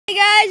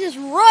it's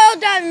Royal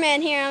Diamond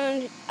Man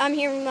here. I'm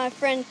here with my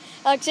friend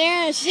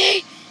Alexander, and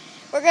today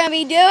we're going to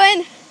be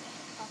doing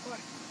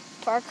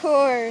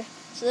parkour.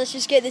 So let's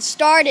just get this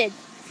started.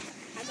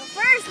 I go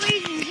first,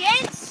 ladies and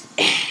gents.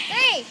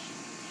 3,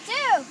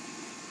 2,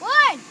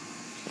 1.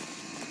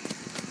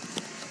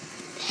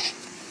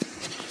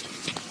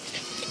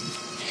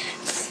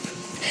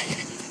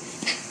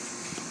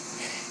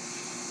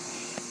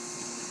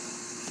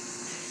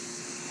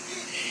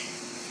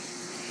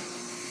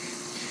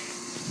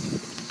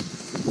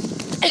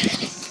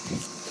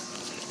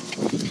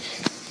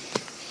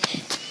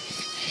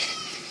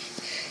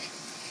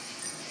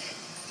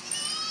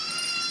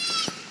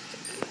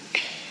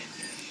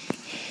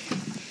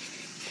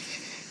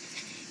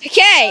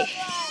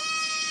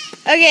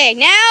 Okay,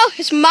 now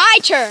it's my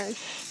turn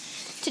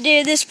to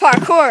do this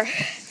parkour.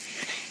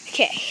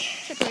 Okay.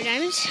 Separate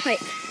diamonds. Wait.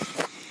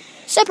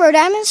 Separate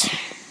diamonds.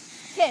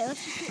 Okay,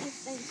 let's just get this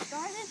thing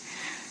started.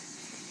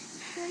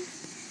 3,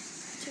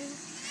 2,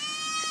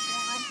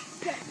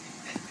 1,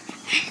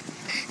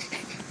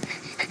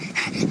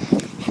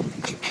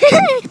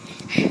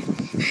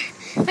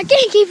 go. I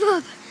can't keep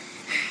up.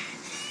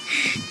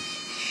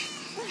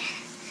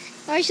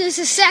 Why should this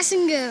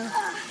assassin go?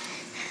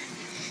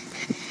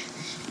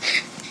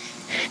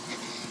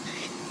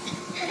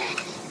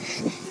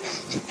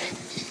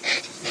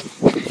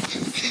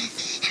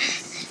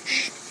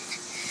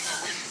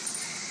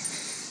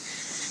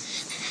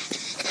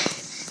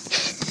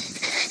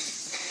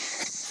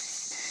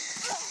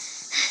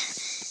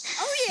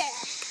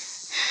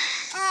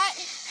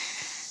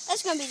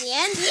 That's going to be the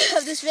end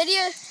of this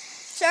video.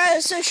 Sorry it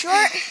was so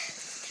short,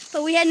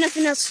 but we had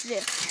nothing else to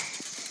do.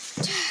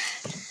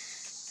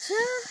 So,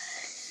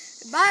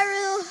 goodbye,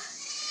 Real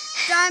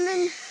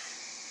Diamond.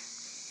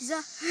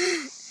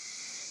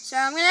 So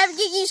I'm going to have to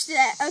get used to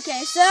that.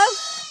 Okay, so,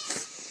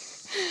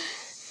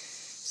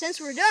 since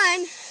we're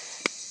done,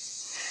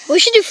 we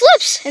should do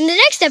flips in the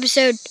next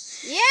episode.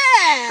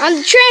 Yeah! On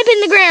the tramp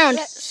in the ground.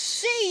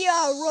 See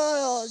ya,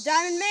 Royal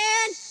Diamond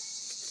Man.